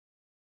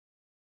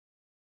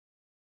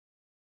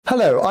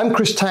Hello, I'm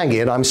Chris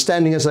Tanguy and I'm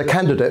standing as a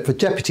candidate for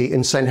Deputy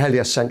in St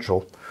Heliers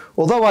Central.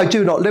 Although I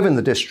do not live in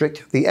the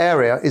district, the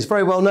area is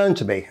very well known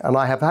to me and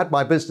I have had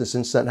my business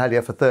in St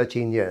Heliers for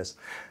 13 years.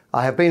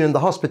 I have been in the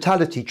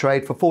hospitality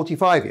trade for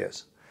 45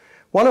 years.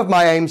 One of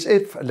my aims,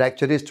 if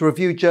elected, is to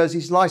review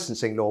Jersey's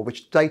licensing law,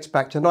 which dates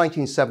back to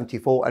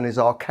 1974 and is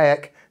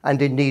archaic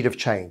and in need of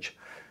change.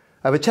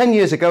 Over 10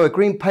 years ago, a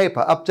green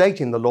paper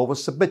updating the law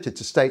was submitted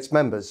to states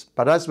members,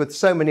 but as with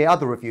so many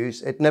other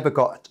reviews, it never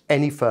got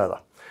any further.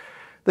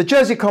 The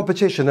Jersey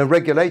Competition and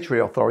Regulatory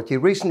Authority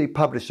recently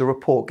published a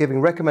report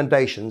giving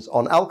recommendations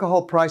on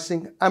alcohol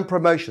pricing and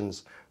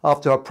promotions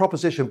after a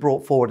proposition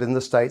brought forward in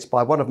the States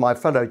by one of my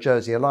fellow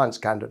Jersey Alliance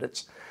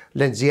candidates,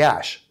 Lindsay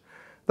Ash.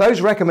 Those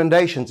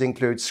recommendations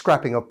include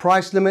scrapping of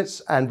price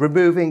limits and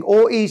removing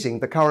or easing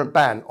the current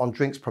ban on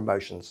drinks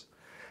promotions.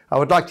 I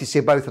would like to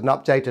see both an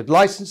updated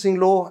licensing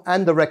law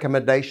and the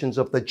recommendations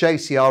of the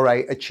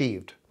JCRA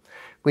achieved.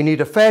 We need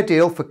a fair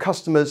deal for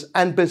customers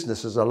and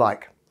businesses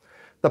alike.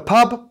 The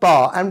pub,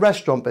 bar and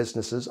restaurant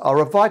businesses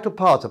are a vital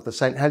part of the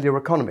St Heliers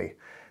economy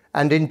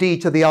and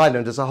indeed to the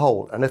island as a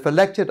whole, and if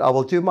elected I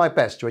will do my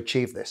best to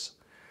achieve this.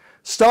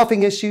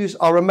 Staffing issues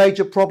are a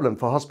major problem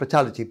for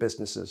hospitality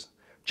businesses.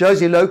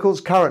 Jersey locals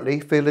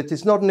currently feel it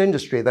is not an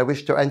industry they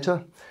wish to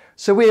enter,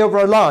 so we are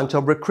reliant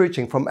on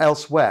recruiting from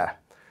elsewhere.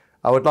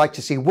 I would like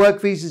to see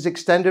work visas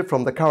extended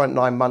from the current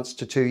 9 months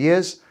to 2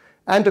 years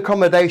and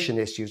accommodation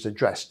issues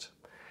addressed.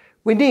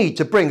 We need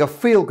to bring a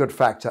feel-good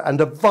factor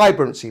and a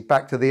vibrancy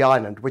back to the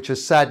island, which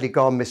has sadly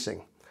gone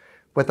missing.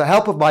 With the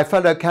help of my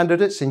fellow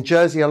candidates in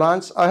Jersey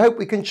Alliance, I hope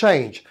we can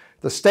change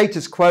the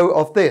status quo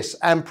of this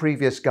and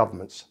previous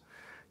governments.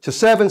 To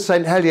serve in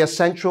St Heliers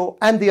Central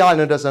and the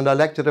island as an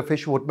elected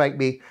official would make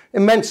me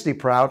immensely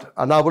proud,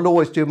 and I will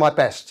always do my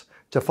best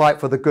to fight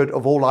for the good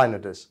of all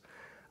islanders.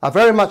 I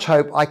very much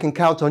hope I can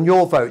count on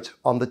your vote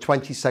on the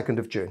 22nd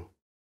of June.